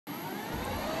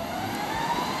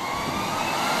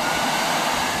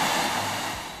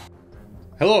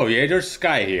Hello aviators,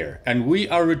 Sky here, and we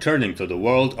are returning to the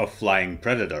world of flying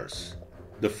predators.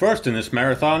 The first in this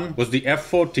marathon was the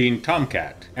F-14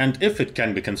 Tomcat, and if it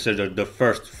can be considered the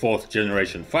first fourth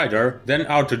generation fighter, then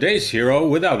our today's hero,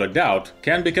 without a doubt,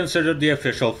 can be considered the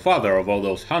official father of all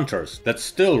those hunters that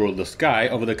still rule the sky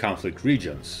over the conflict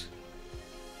regions.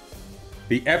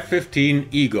 The F-15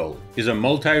 Eagle is a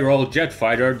multi-role jet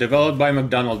fighter developed by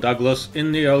McDonnell Douglas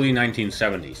in the early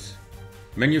 1970s.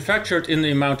 Manufactured in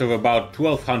the amount of about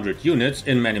 1,200 units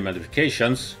in many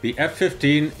modifications, the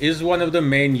F-15 is one of the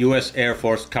main US Air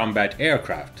Force combat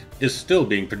aircraft, is still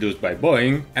being produced by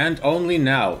Boeing, and only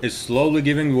now is slowly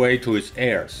giving way to its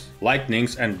heirs,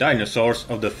 Lightnings and Dinosaurs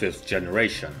of the 5th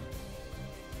generation.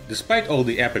 Despite all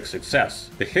the epic success,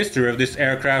 the history of this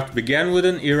aircraft began with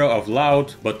an era of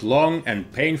loud but long and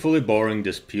painfully boring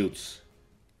disputes.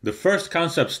 The first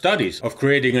concept studies of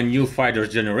creating a new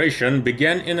fighter's generation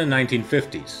began in the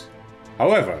 1950s.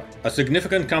 However, a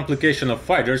significant complication of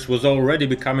fighters was already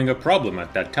becoming a problem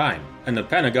at that time, and the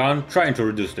Pentagon, trying to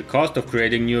reduce the cost of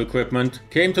creating new equipment,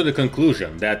 came to the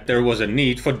conclusion that there was a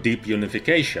need for deep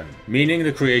unification, meaning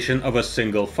the creation of a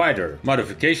single fighter,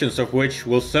 modifications of which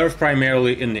will serve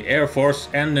primarily in the Air Force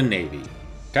and the Navy.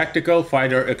 Tactical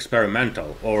Fighter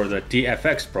Experimental, or the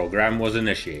TFX program, was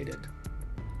initiated.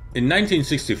 In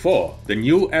 1964, the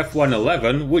new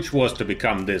F-111, which was to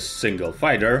become this single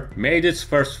fighter, made its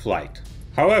first flight.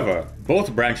 However,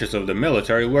 both branches of the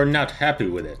military were not happy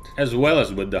with it, as well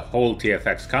as with the whole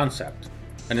TFX concept.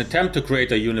 An attempt to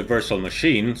create a universal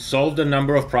machine solved a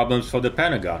number of problems for the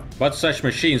Pentagon, but such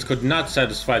machines could not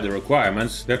satisfy the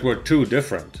requirements that were too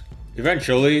different.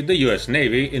 Eventually, the US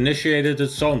Navy initiated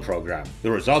its own program,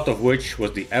 the result of which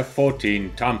was the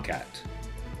F-14 Tomcat.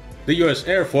 The US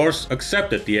Air Force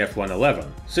accepted the F-111,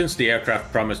 since the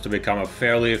aircraft promised to become a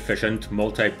fairly efficient,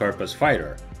 multi-purpose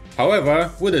fighter.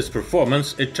 However, with its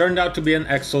performance, it turned out to be an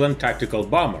excellent tactical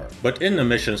bomber, but in the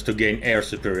missions to gain air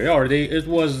superiority, it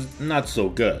was not so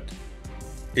good.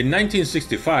 In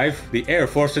 1965, the Air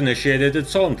Force initiated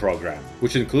its own program,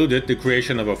 which included the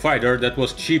creation of a fighter that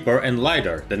was cheaper and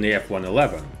lighter than the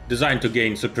F-111, designed to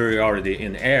gain superiority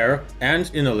in air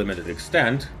and, in a limited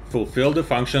extent, fulfill the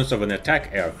functions of an attack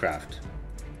aircraft.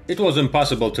 It was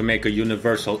impossible to make a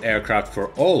universal aircraft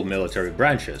for all military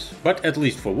branches, but at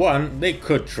least for one, they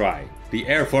could try. The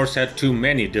Air Force had too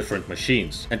many different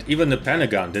machines, and even the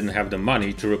Pentagon didn't have the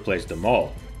money to replace them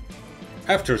all.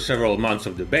 After several months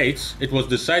of debates, it was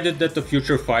decided that the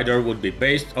future fighter would be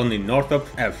based on the Northrop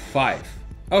F-5.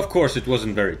 Of course, it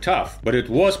wasn't very tough, but it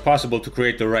was possible to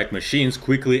create the right machines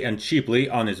quickly and cheaply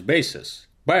on its basis.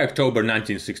 By October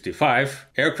 1965,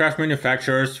 aircraft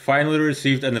manufacturers finally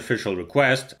received an official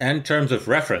request and terms of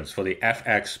reference for the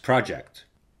FX project.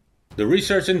 The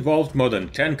research involved more than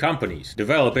 10 companies,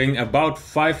 developing about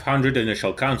 500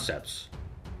 initial concepts.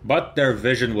 But their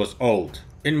vision was old.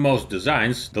 In most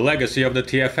designs, the legacy of the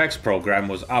TFX program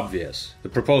was obvious. The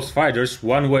proposed fighters,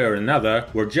 one way or another,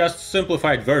 were just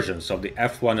simplified versions of the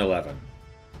F-111.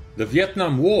 The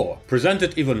Vietnam War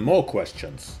presented even more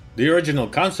questions. The original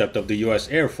concept of the US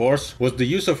Air Force was the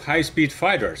use of high-speed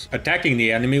fighters, attacking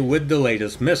the enemy with the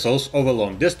latest missiles over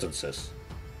long distances.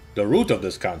 The root of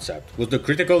this concept was the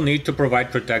critical need to provide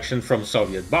protection from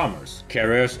Soviet bombers,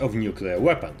 carriers of nuclear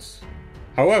weapons.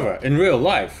 However, in real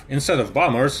life, instead of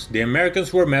bombers, the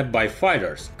Americans were met by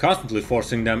fighters, constantly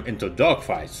forcing them into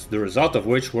dogfights, the result of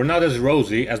which were not as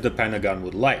rosy as the Pentagon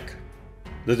would like.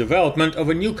 The development of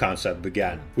a new concept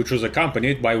began, which was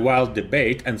accompanied by wild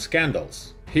debate and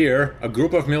scandals. Here, a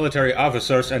group of military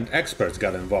officers and experts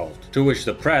got involved, to which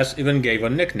the press even gave a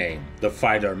nickname, the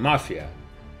Fighter Mafia.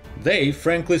 They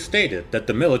frankly stated that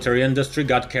the military industry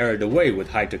got carried away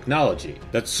with high technology,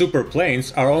 that super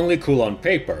planes are only cool on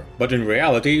paper, but in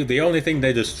reality the only thing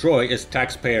they destroy is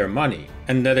taxpayer money,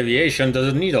 and that aviation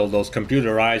doesn't need all those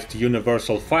computerized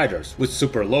universal fighters with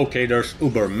super locators,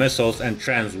 uber missiles and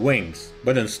trans wings,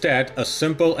 but instead a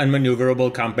simple and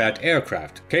maneuverable combat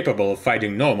aircraft, capable of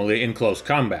fighting normally in close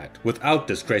combat, without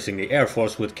disgracing the Air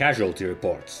Force with casualty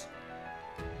reports.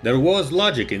 There was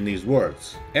logic in these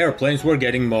words. Airplanes were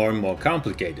getting more and more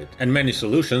complicated, and many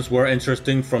solutions were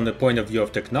interesting from the point of view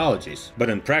of technologies, but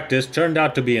in practice turned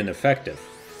out to be ineffective.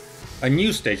 A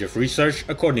new stage of research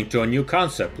according to a new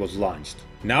concept was launched.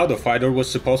 Now the fighter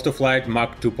was supposed to fly at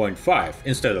Mach 2.5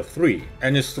 instead of 3,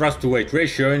 and its thrust-to-weight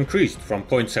ratio increased from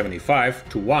 0.75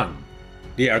 to 1.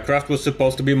 The aircraft was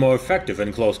supposed to be more effective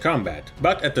in close combat,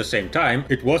 but at the same time,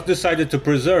 it was decided to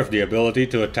preserve the ability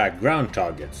to attack ground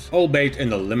targets, albeit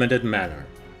in a limited manner.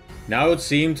 Now it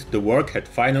seemed the work had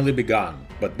finally begun,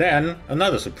 but then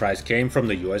another surprise came from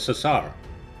the USSR.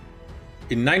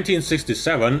 In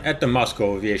 1967, at the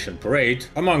Moscow Aviation Parade,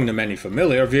 among the many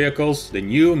familiar vehicles, the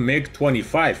new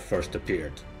MiG-25 first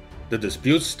appeared. The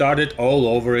disputes started all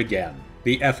over again.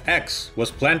 The FX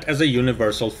was planned as a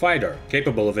universal fighter,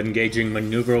 capable of engaging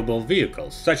maneuverable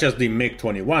vehicles, such as the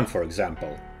MiG-21 for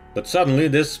example. But suddenly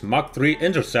this Mach 3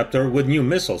 interceptor with new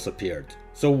missiles appeared.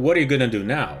 So what are you gonna do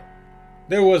now?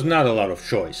 There was not a lot of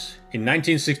choice. In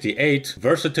 1968,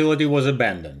 versatility was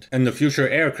abandoned, and the future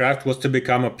aircraft was to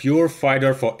become a pure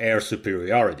fighter for air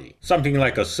superiority, something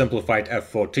like a simplified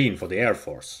F-14 for the Air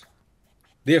Force.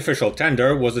 The official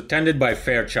tender was attended by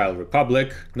Fairchild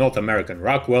Republic, North American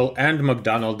Rockwell, and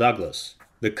McDonnell Douglas.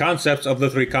 The concepts of the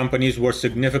three companies were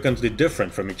significantly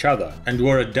different from each other, and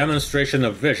were a demonstration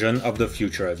of vision of the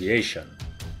future aviation.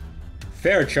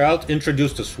 Fairchild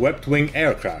introduced a swept-wing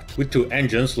aircraft with two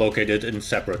engines located in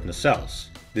separate nacelles.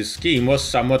 This scheme was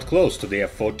somewhat close to the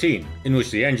F-14, in which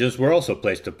the engines were also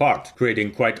placed apart,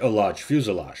 creating quite a large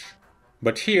fuselage.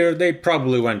 But here they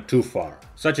probably went too far.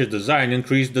 Such a design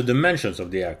increased the dimensions of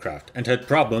the aircraft and had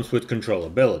problems with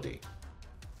controllability.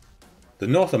 The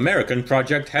North American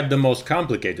project had the most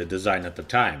complicated design at the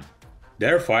time.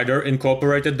 Their fighter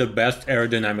incorporated the best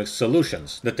aerodynamic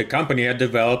solutions that the company had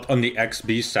developed on the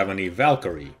XB-70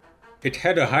 Valkyrie. It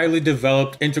had a highly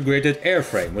developed integrated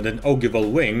airframe with an ogival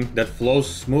wing that flows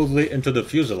smoothly into the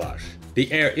fuselage.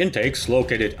 The air intakes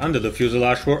located under the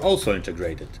fuselage were also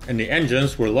integrated, and the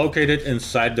engines were located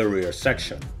inside the rear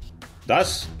section.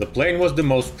 Thus, the plane was the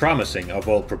most promising of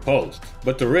all proposed,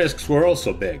 but the risks were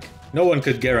also big. No one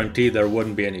could guarantee there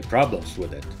wouldn't be any problems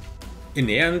with it. In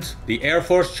the end, the Air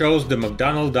Force chose the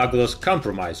McDonnell Douglas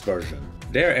compromise version.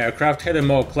 Their aircraft had a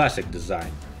more classic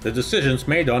design. The decisions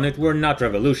made on it were not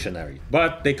revolutionary,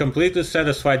 but they completely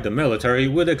satisfied the military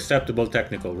with acceptable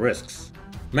technical risks.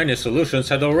 Many solutions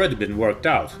had already been worked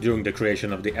out during the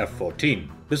creation of the F-14.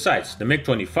 Besides, the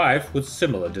MiG-25, with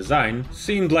similar design,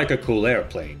 seemed like a cool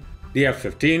airplane. The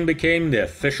F-15 became the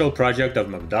official project of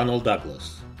McDonnell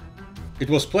Douglas. It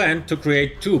was planned to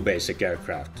create two basic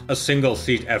aircraft, a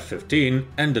single-seat F-15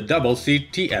 and a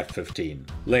double-seat TF-15.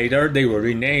 Later they were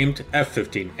renamed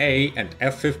F-15A and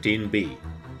F-15B.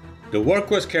 The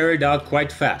work was carried out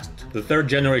quite fast. The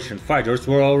third-generation fighters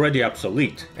were already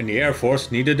obsolete, and the Air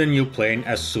Force needed a new plane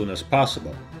as soon as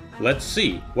possible. Let's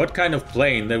see what kind of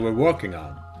plane they were working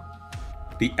on.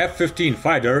 The F-15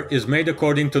 fighter is made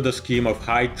according to the scheme of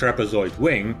high trapezoid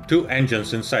wing, two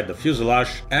engines inside the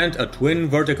fuselage, and a twin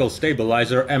vertical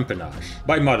stabilizer empennage,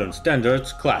 by modern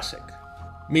standards classic.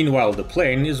 Meanwhile, the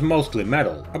plane is mostly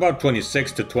metal, about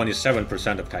 26 to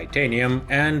 27% of titanium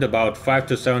and about 5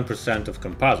 to 7% of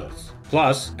composites,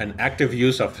 plus an active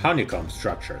use of honeycomb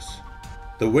structures.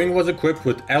 The wing was equipped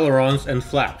with ailerons and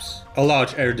flaps. A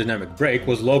large aerodynamic brake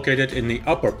was located in the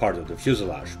upper part of the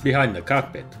fuselage, behind the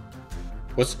cockpit.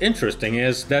 What's interesting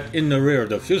is that in the rear of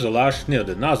the fuselage, near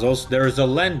the nozzles, there is a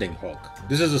landing hook.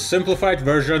 This is a simplified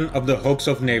version of the hooks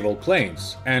of naval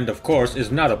planes, and of course is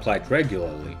not applied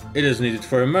regularly. It is needed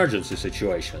for emergency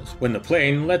situations, when the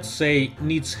plane, let's say,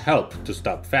 needs help to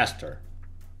stop faster.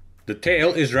 The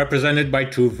tail is represented by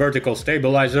two vertical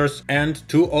stabilizers and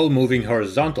two all-moving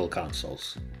horizontal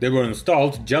consoles. They were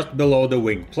installed just below the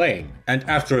wing plane, and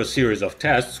after a series of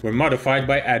tests were modified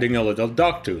by adding a little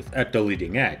dogtooth at the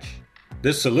leading edge.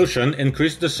 This solution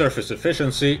increased the surface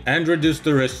efficiency and reduced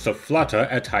the risks of flutter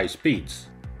at high speeds.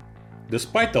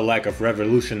 Despite the lack of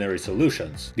revolutionary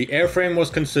solutions, the airframe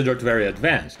was considered very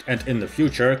advanced and in the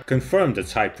future confirmed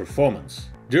its high performance.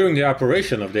 During the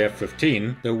operation of the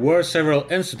F-15, there were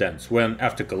several incidents when,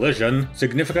 after collision,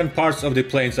 significant parts of the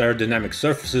plane's aerodynamic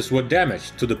surfaces were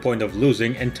damaged to the point of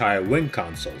losing entire wing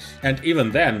consoles, and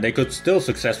even then they could still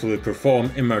successfully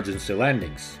perform emergency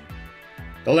landings.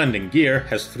 The landing gear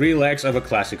has three legs of a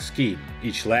classic scheme.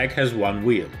 Each leg has one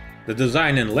wheel. The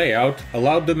design and layout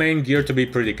allowed the main gear to be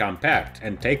pretty compact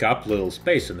and take up little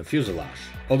space in the fuselage,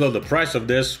 although the price of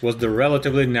this was the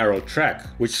relatively narrow track,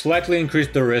 which slightly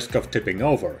increased the risk of tipping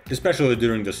over, especially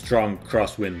during the strong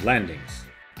crosswind landings.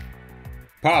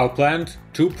 Power plant: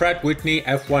 two Pratt & Whitney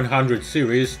F100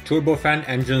 series turbofan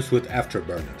engines with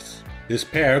afterburners. This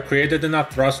pair created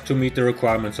enough thrust to meet the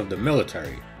requirements of the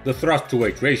military. The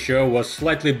thrust-to-weight ratio was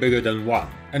slightly bigger than 1,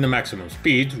 and the maximum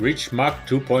speed reached Mach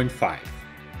 2.5.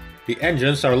 The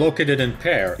engines are located in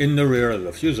pair in the rear of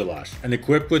the fuselage and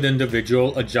equipped with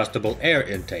individual adjustable air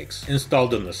intakes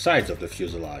installed on the sides of the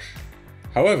fuselage.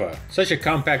 However, such a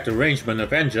compact arrangement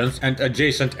of engines and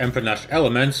adjacent empennage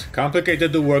elements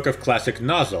complicated the work of classic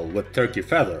nozzle with turkey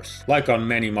feathers, like on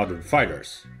many modern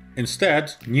fighters.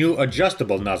 Instead, new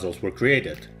adjustable nozzles were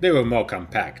created. They were more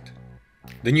compact.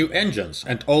 The new engines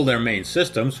and all their main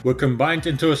systems were combined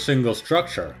into a single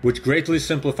structure, which greatly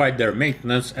simplified their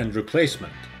maintenance and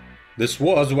replacement. This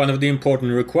was one of the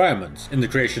important requirements in the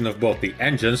creation of both the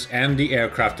engines and the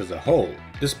aircraft as a whole.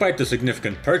 Despite the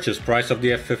significant purchase price of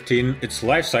the F-15, its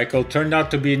life cycle turned out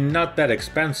to be not that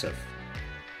expensive.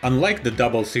 Unlike the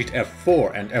double-seat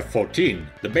F-4 and F-14,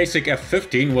 the basic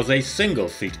F-15 was a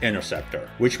single-seat interceptor,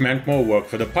 which meant more work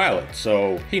for the pilot,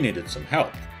 so he needed some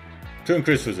help. To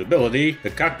increase visibility, the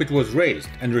cockpit was raised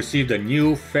and received a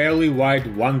new, fairly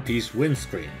wide one-piece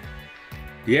windscreen.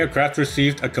 The aircraft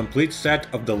received a complete set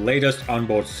of the latest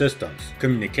onboard systems,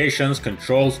 communications,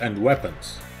 controls, and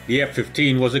weapons. The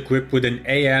F-15 was equipped with an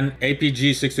AN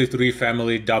APG-63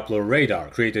 family Doppler radar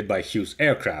created by Hughes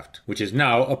Aircraft, which is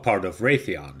now a part of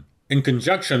Raytheon. In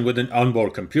conjunction with an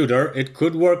onboard computer, it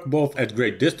could work both at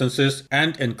great distances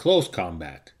and in close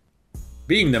combat.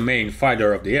 Being the main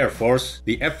fighter of the Air Force,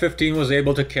 the F-15 was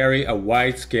able to carry a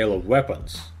wide scale of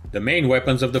weapons. The main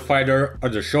weapons of the fighter are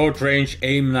the short-range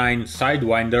AIM-9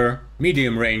 Sidewinder,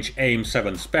 medium-range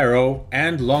AIM-7 Sparrow,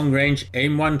 and long-range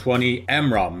AIM-120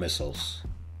 AMRAAM missiles.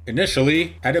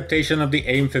 Initially, adaptation of the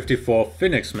AIM-54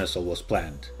 Phoenix missile was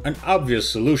planned, an obvious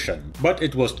solution, but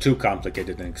it was too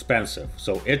complicated and expensive,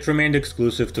 so it remained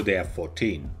exclusive to the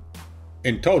F-14.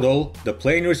 In total, the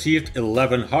plane received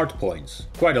 11 hardpoints,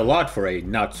 quite a lot for a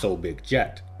not-so-big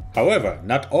jet. However,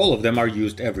 not all of them are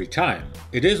used every time.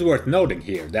 It is worth noting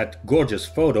here that gorgeous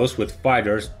photos with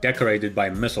fighters decorated by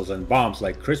missiles and bombs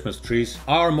like Christmas trees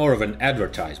are more of an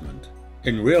advertisement.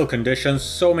 In real conditions,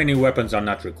 so many weapons are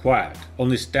not required,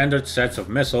 only standard sets of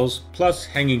missiles plus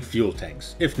hanging fuel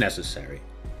tanks, if necessary.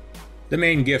 The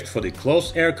main gift for the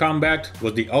close air combat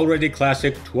was the already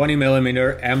classic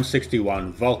 20mm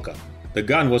M61 Vulcan. The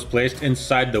gun was placed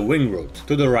inside the wing root,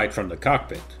 to the right from the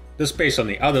cockpit. The space on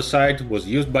the other side was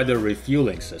used by the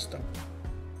refueling system.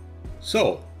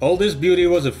 So, all this beauty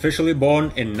was officially born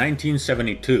in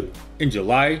 1972. In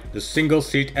July, the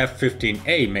single-seat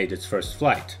F-15A made its first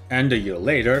flight, and a year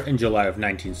later, in July of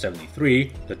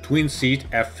 1973, the twin-seat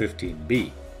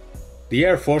F-15B. The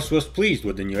Air Force was pleased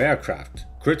with the new aircraft.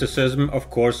 Criticism, of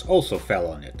course, also fell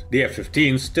on it. The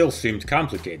F-15 still seemed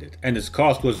complicated, and its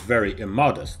cost was very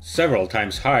immodest, several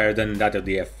times higher than that of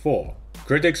the F-4.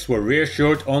 Critics were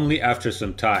reassured only after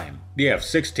some time. The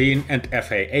F-16 and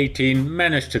FA-18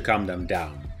 managed to calm them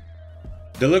down.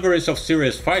 Deliveries of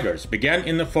serious fighters began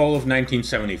in the fall of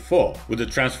 1974 with the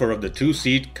transfer of the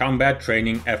two-seat combat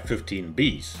training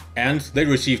F-15Bs, and they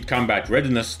received combat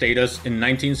readiness status in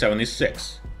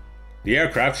 1976. The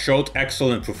aircraft showed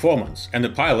excellent performance, and the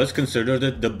pilots considered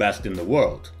it the best in the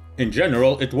world. In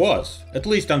general, it was, at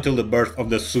least until the birth of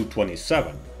the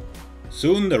Su-27.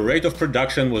 Soon the rate of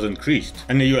production was increased,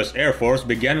 and the US Air Force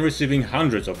began receiving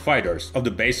hundreds of fighters of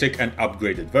the basic and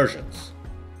upgraded versions.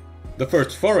 The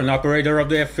first foreign operator of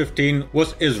the F-15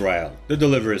 was Israel, the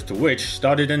deliveries to which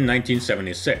started in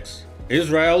 1976.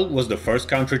 Israel was the first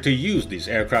country to use these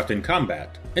aircraft in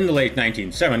combat. In the late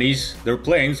 1970s, their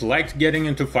planes liked getting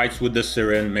into fights with the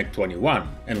Syrian MiG-21,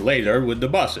 and later with the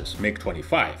Boss's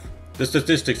MiG-25. The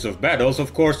statistics of battles,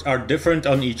 of course, are different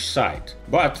on each side,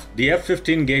 but the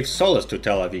F-15 gave solace to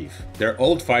Tel Aviv. Their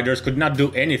old fighters could not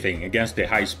do anything against the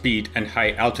high-speed and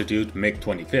high-altitude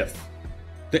MiG-25.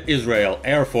 The Israel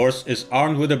Air Force is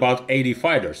armed with about 80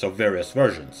 fighters of various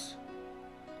versions.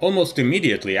 Almost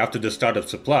immediately after the start of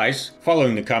supplies,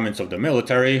 following the comments of the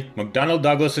military, McDonnell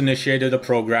Douglas initiated a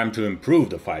program to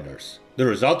improve the fighters. The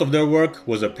result of their work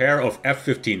was a pair of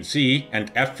F-15C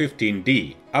and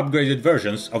F-15D, upgraded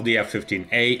versions of the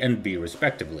F-15A and B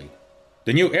respectively.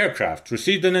 The new aircraft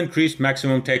received an increased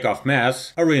maximum takeoff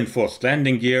mass, a reinforced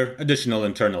landing gear, additional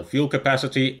internal fuel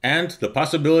capacity, and the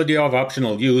possibility of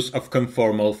optional use of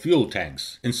conformal fuel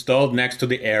tanks, installed next to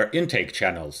the air intake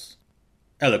channels.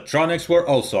 Electronics were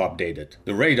also updated.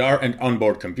 The radar and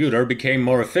onboard computer became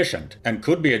more efficient and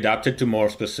could be adapted to more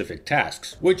specific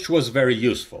tasks, which was very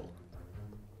useful.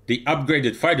 The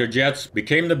upgraded fighter jets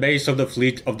became the base of the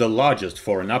fleet of the largest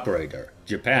foreign operator,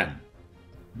 Japan.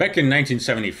 Back in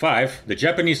 1975, the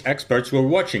Japanese experts were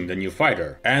watching the new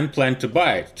fighter and planned to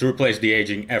buy it to replace the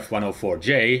aging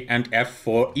F-104J and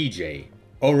F-4EJ.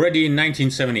 Already in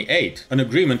 1978, an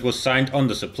agreement was signed on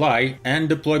the supply and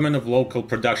deployment of local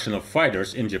production of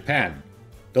fighters in Japan.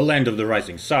 The Land of the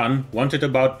Rising Sun wanted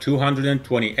about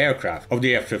 220 aircraft of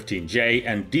the F-15J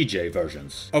and DJ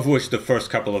versions, of which the first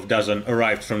couple of dozen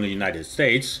arrived from the United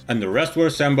States, and the rest were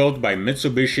assembled by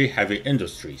Mitsubishi Heavy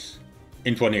Industries.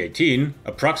 In 2018,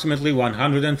 approximately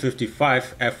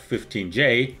 155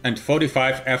 F-15J and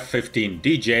 45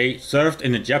 F-15DJ served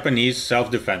in the Japanese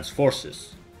self-defense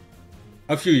forces.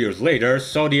 A few years later,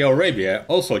 Saudi Arabia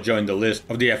also joined the list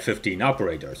of the F-15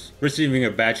 operators, receiving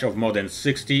a batch of more than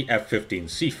 60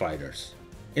 F-15C fighters.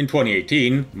 In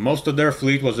 2018, most of their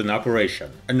fleet was in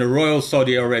operation, and the Royal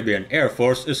Saudi Arabian Air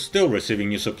Force is still receiving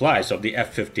new supplies of the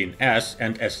F-15S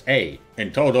and SA,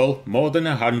 in total more than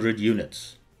 100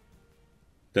 units.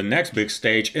 The next big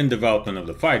stage in development of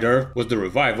the fighter was the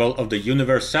revival of the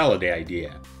universality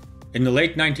idea. In the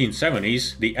late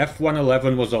 1970s, the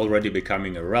F-111 was already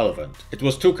becoming irrelevant. It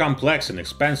was too complex and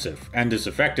expensive, and its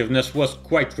effectiveness was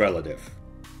quite relative.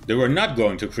 They were not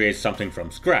going to create something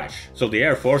from scratch, so the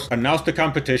Air Force announced a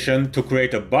competition to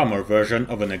create a bomber version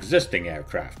of an existing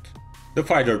aircraft. The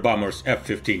fighter bombers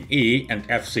F-15E and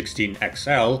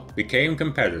F-16XL became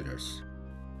competitors.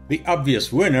 The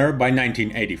obvious winner by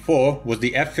 1984 was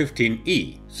the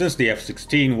F-15E, since the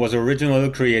F-16 was originally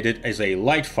created as a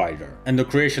light fighter, and the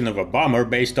creation of a bomber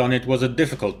based on it was a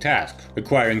difficult task,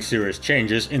 requiring serious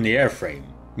changes in the airframe.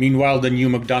 Meanwhile, the new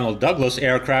McDonnell Douglas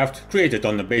aircraft, created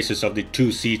on the basis of the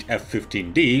two-seat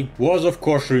F-15D, was of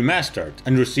course remastered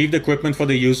and received equipment for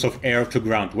the use of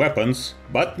air-to-ground weapons,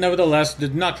 but nevertheless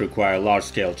did not require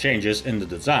large-scale changes in the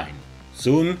design.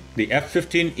 Soon, the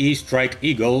F-15E Strike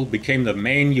Eagle became the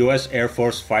main US Air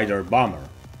Force fighter bomber.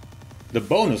 The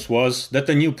bonus was that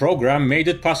the new program made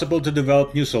it possible to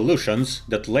develop new solutions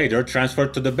that later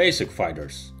transferred to the basic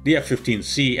fighters. The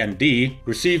F-15C and D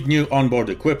received new onboard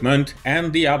equipment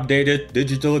and the updated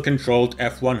digitally controlled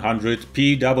F-100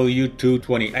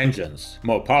 PW220 engines,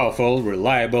 more powerful,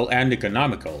 reliable and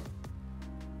economical.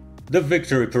 The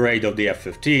victory parade of the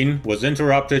F-15 was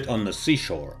interrupted on the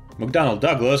seashore. McDonnell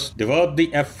Douglas developed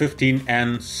the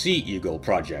F-15N Sea Eagle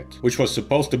project, which was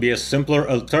supposed to be a simpler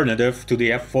alternative to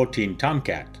the F-14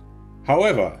 Tomcat.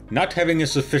 However, not having a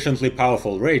sufficiently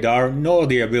powerful radar nor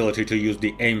the ability to use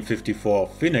the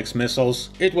AIM-54 Phoenix missiles,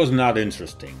 it was not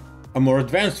interesting. A more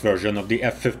advanced version of the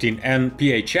F-15N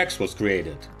PHX was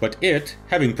created, but it,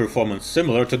 having performance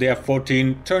similar to the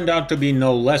F-14, turned out to be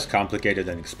no less complicated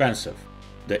and expensive.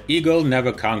 The Eagle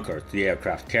never conquered the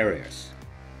aircraft carriers.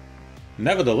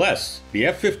 Nevertheless, the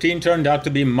F-15 turned out to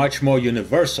be much more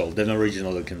universal than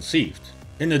originally conceived.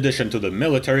 In addition to the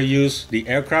military use, the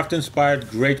aircraft inspired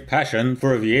great passion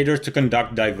for aviators to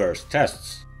conduct diverse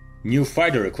tests. New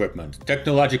fighter equipment,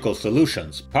 technological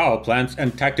solutions, power plants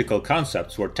and tactical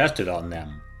concepts were tested on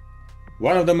them.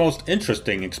 One of the most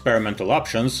interesting experimental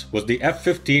options was the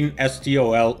F-15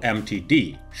 STOL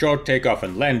MTD, Short Takeoff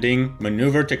and Landing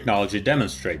Maneuver Technology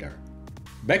Demonstrator.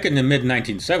 Back in the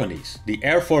mid-1970s, the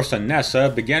Air Force and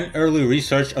NASA began early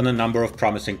research on a number of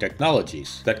promising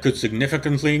technologies that could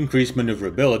significantly increase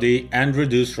maneuverability and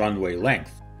reduce runway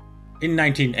length. In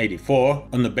 1984,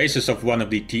 on the basis of one of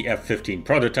the TF-15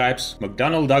 prototypes,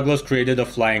 McDonnell Douglas created a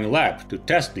flying lab to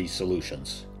test these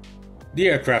solutions. The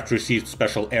aircraft received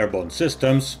special airborne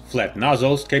systems, flat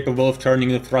nozzles capable of turning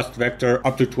the thrust vector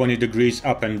up to 20 degrees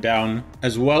up and down,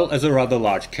 as well as a rather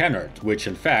large canard, which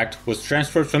in fact was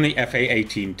transferred from the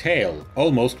FA-18 tail,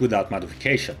 almost without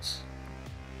modifications.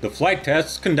 The flight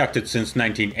tests conducted since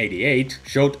 1988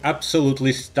 showed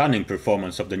absolutely stunning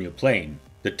performance of the new plane.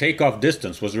 The takeoff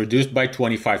distance was reduced by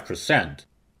 25%.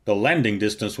 The landing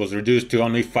distance was reduced to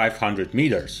only 500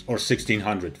 meters, or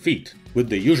 1600 feet, with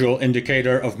the usual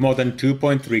indicator of more than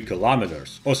 2.3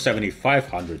 kilometers, or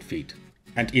 7500 feet.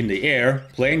 And in the air,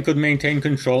 plane could maintain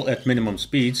control at minimum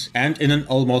speeds and in an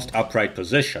almost upright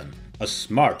position, a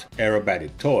smart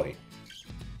aerobatic toy.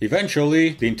 Eventually,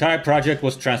 the entire project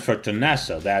was transferred to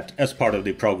NASA that, as part of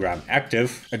the program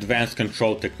ACTIVE, Advanced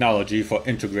Control Technology for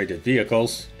Integrated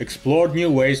Vehicles, explored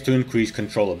new ways to increase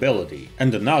controllability,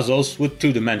 and the nozzles with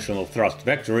two-dimensional thrust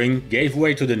vectoring gave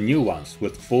way to the new ones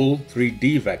with full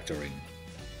 3D vectoring.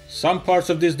 Some parts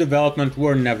of this development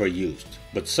were never used,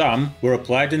 but some were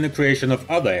applied in the creation of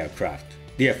other aircraft.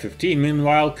 The F-15,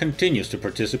 meanwhile, continues to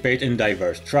participate in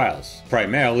diverse trials,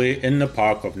 primarily in the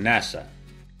park of NASA.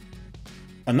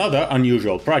 Another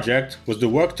unusual project was the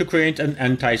work to create an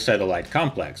anti-satellite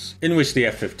complex, in which the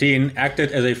F-15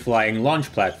 acted as a flying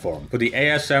launch platform for the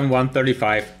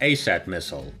ASM-135 ASAT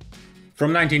missile.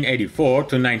 From 1984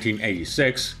 to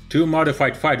 1986, two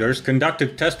modified fighters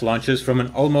conducted test launches from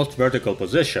an almost vertical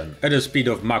position at a speed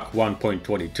of Mach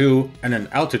 1.22 and an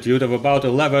altitude of about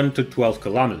 11 to 12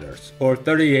 kilometers, or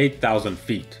 38,000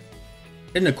 feet.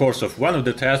 In the course of one of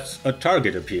the tests, a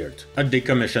target appeared, a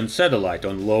decommissioned satellite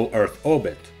on low Earth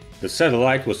orbit. The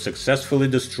satellite was successfully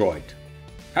destroyed.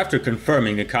 After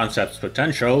confirming the concept's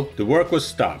potential, the work was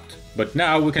stopped, but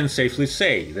now we can safely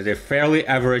say that a fairly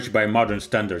average by modern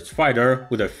standards fighter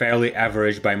with a fairly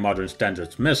average by modern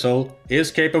standards missile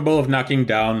is capable of knocking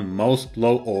down most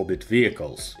low-orbit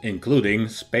vehicles, including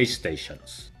space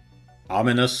stations.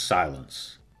 ominous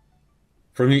silence.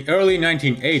 From the early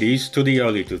 1980s to the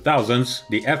early 2000s,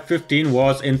 the F-15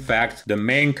 was, in fact, the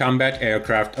main combat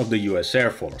aircraft of the US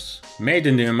Air Force. Made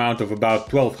in the amount of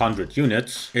about 1,200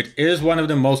 units, it is one of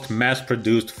the most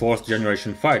mass-produced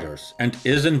fourth-generation fighters, and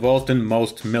is involved in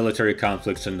most military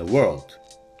conflicts in the world.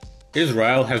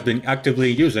 Israel has been actively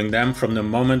using them from the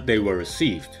moment they were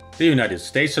received. The United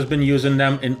States has been using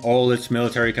them in all its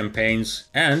military campaigns,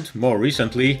 and, more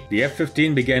recently, the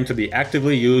F-15 began to be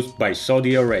actively used by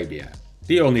Saudi Arabia.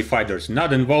 The only fighters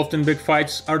not involved in big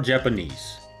fights are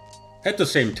Japanese. At the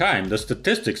same time, the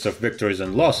statistics of victories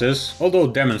and losses, although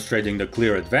demonstrating the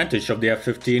clear advantage of the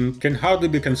F-15, can hardly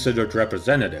be considered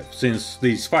representative, since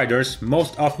these fighters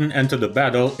most often enter the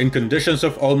battle in conditions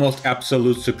of almost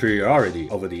absolute superiority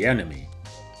over the enemy.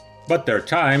 But their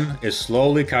time is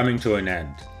slowly coming to an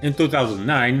end. In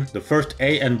 2009, the first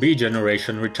A and B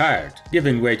generation retired,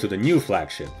 giving way to the new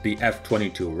flagship, the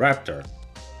F-22 Raptor.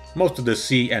 Most of the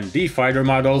C and D fighter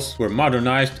models were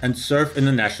modernized and serve in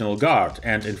the National Guard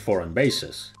and in foreign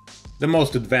bases. The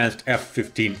most advanced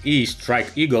F-15E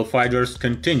Strike Eagle fighters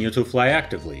continue to fly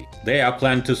actively. They are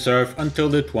planned to serve until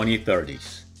the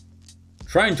 2030s.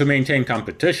 Trying to maintain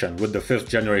competition with the 5th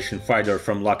generation fighter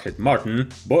from Lockheed Martin,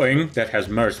 Boeing, that has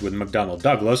merged with McDonnell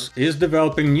Douglas, is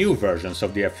developing new versions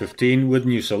of the F-15 with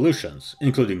new solutions,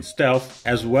 including stealth,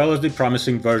 as well as the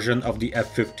promising version of the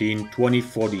F-15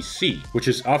 2040C, which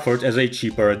is offered as a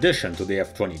cheaper addition to the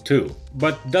F-22,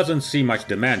 but doesn't see much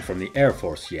demand from the Air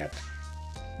Force yet.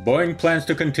 Boeing plans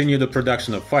to continue the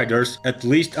production of fighters at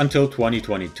least until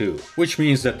 2022, which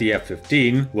means that the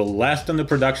F-15 will last on the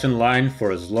production line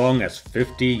for as long as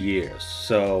 50 years,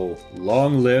 so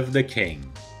long live the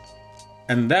king.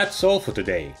 And that's all for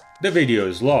today. The video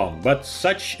is long, but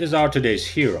such is our today's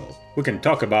hero. We can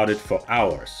talk about it for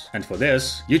hours, and for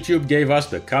this, YouTube gave us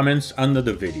the comments under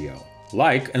the video.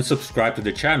 Like and subscribe to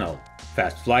the channel.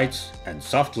 Fast flights and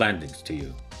soft landings to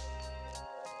you.